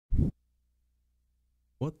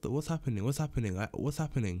What's happening? What's happening? What's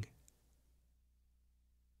happening?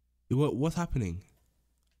 What's happening?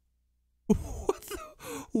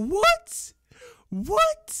 What?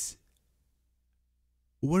 What?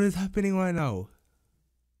 What is happening right now?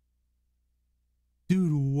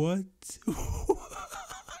 Dude, what?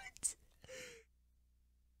 What?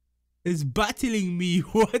 It's battling me.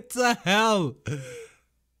 What the hell?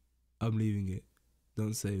 I'm leaving it.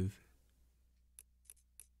 Don't save.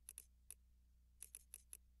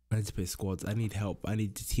 I need to play squads. I need help. I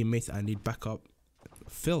need teammates. I need backup.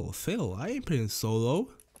 Phil, I ain't playing solo.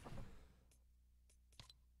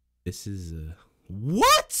 This is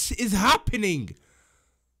what is happening?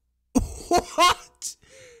 What?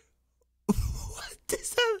 What is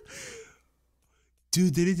that?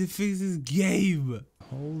 Dude, they need to fix this game.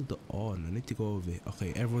 Hold on, I need to go over it.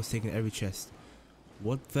 Okay, everyone's taking every chest.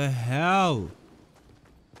 What the hell?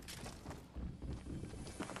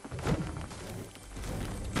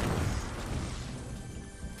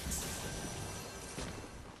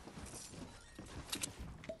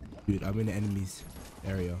 Dude, I'm in the enemy's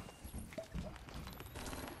area.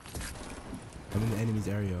 I'm in the enemy's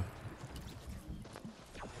area.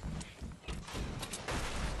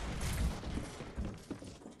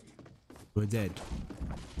 We're dead.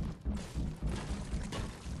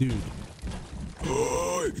 Dude.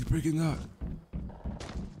 Oh, he's breaking that.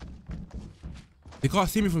 They can't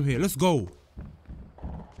see me from here. Let's go.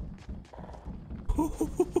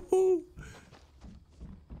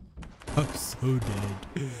 I'm so dead.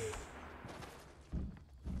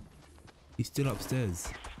 He's still upstairs.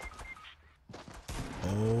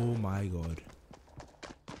 Oh my god.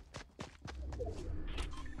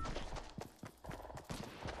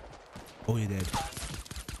 Oh, you're dead.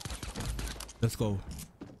 Let's go.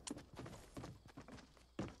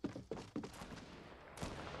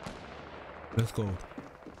 Let's go.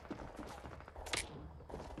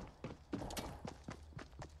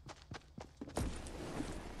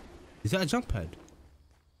 Is that a jump pad?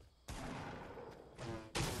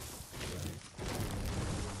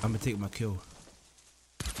 I'm gonna take my kill.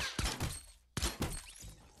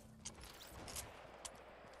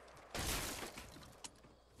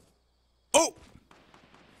 Oh!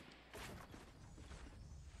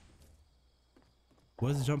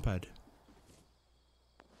 Where's the jump pad?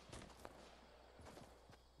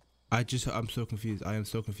 I'm so confused. I am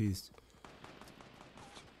so confused.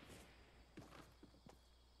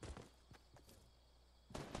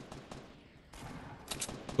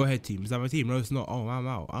 Go ahead, team. Is that my team? No, it's not. Oh, I'm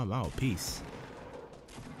out. I'm out. Peace.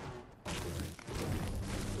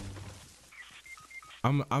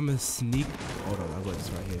 I'm a sneak. Hold on, I got this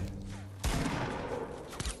right here.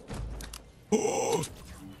 Oh!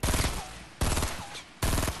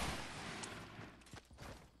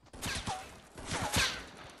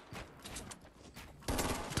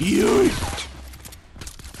 You!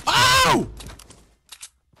 Oh!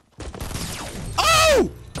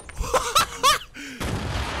 Oh!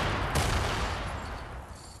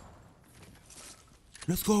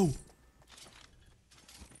 Let's go.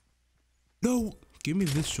 No, give me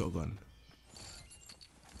this shotgun.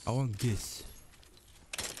 I want this.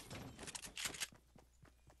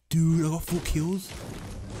 Dude, I got 4 kills.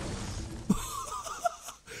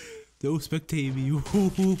 They're all spectating me.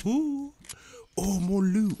 Oh, more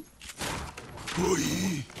loot. Oh,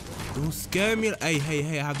 yeah. Don't scare me.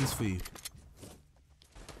 Hey, I have this for you.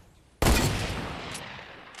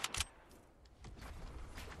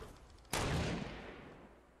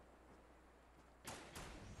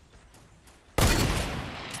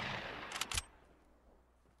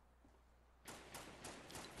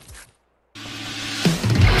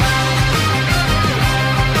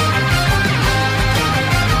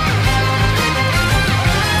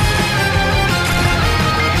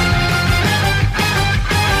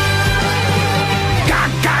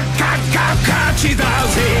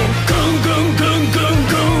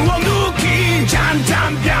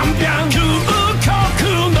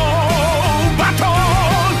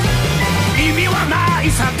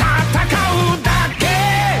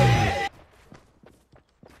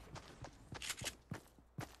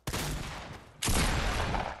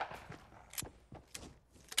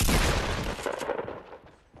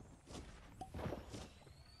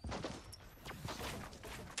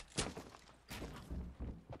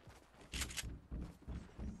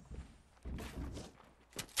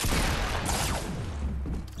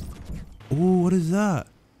 Oh, what is that?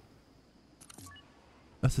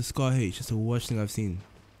 That's a Scar H. That's the worst thing I've seen.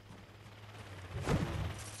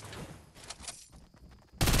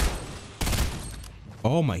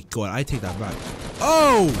 Oh my god, I take that back.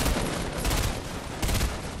 Oh!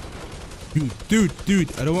 Dude,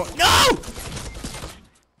 I don't want— No!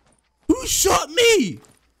 Who shot me?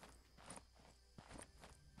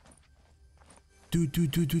 Dude.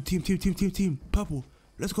 Team. Purple.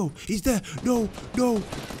 Let's go. He's there. No.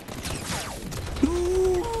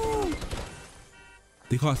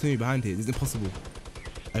 They can't see me behind here. It's impossible.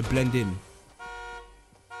 I blend in.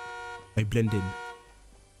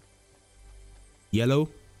 Yellow.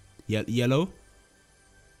 Yellow.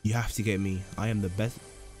 You have to get me. I am the best.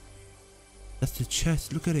 That's the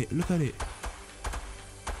chest. Look at it.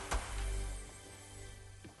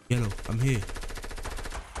 Yellow. I'm here.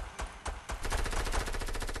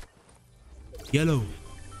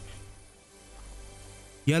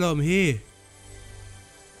 Yellow, I'm here.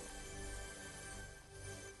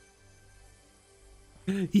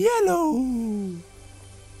 Yellow.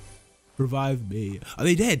 Revive me. Are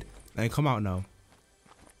they dead? They come out now.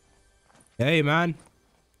 Hey, man.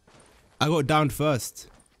 I got downed first.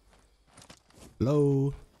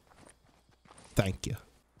 Hello. Thank you.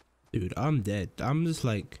 Dude, I'm dead. I'm just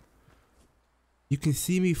like... You can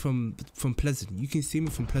see me from Pleasant.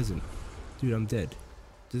 Dude, I'm dead.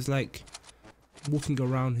 Just like... walking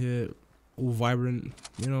around here, all vibrant,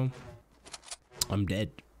 you know. I'm dead.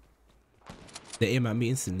 They aim at me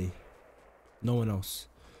instantly. No one else.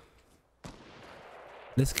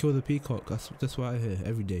 Let's kill the peacock. That's why I hear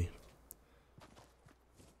every day.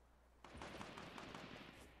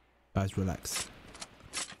 Guys, relax.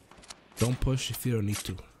 Don't push if you don't need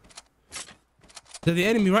to. They're the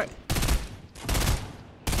enemy, right?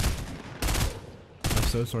 I'm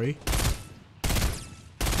so sorry.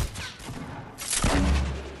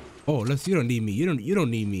 Oh, you don't need me. You don't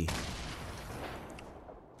need me.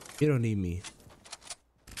 You don't need me.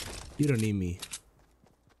 You don't need me.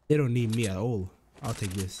 They don't need me at all. I'll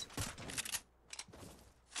take this.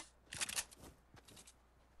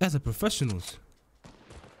 That's a professionals.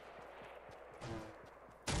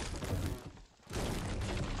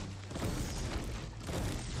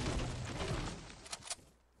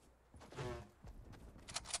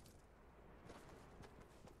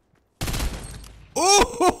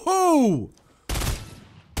 Oh!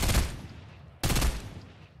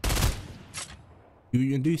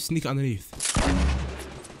 You can do sneak underneath.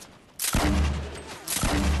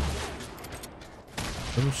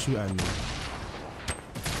 Don't shoot at me.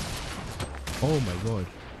 Oh my god.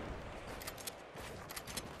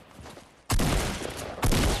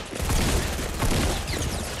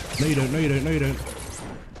 No you don't.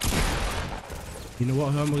 You know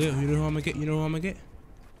what? Who I'm gonna get? You know who I'm gonna get?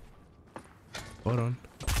 Hold on.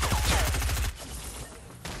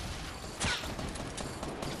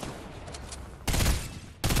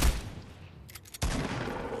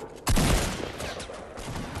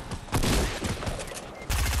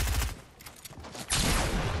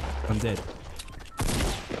 I'm dead.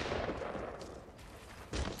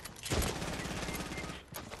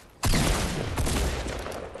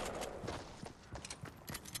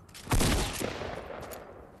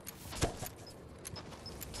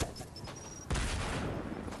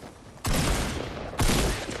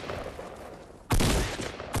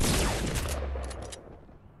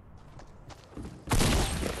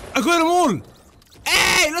 I got them all!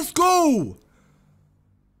 Hey, let's go!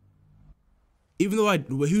 Even though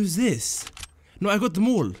who's this? No, I got them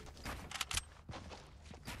all.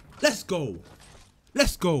 Let's go.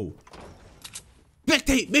 Let's go.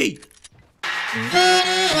 Spectate me!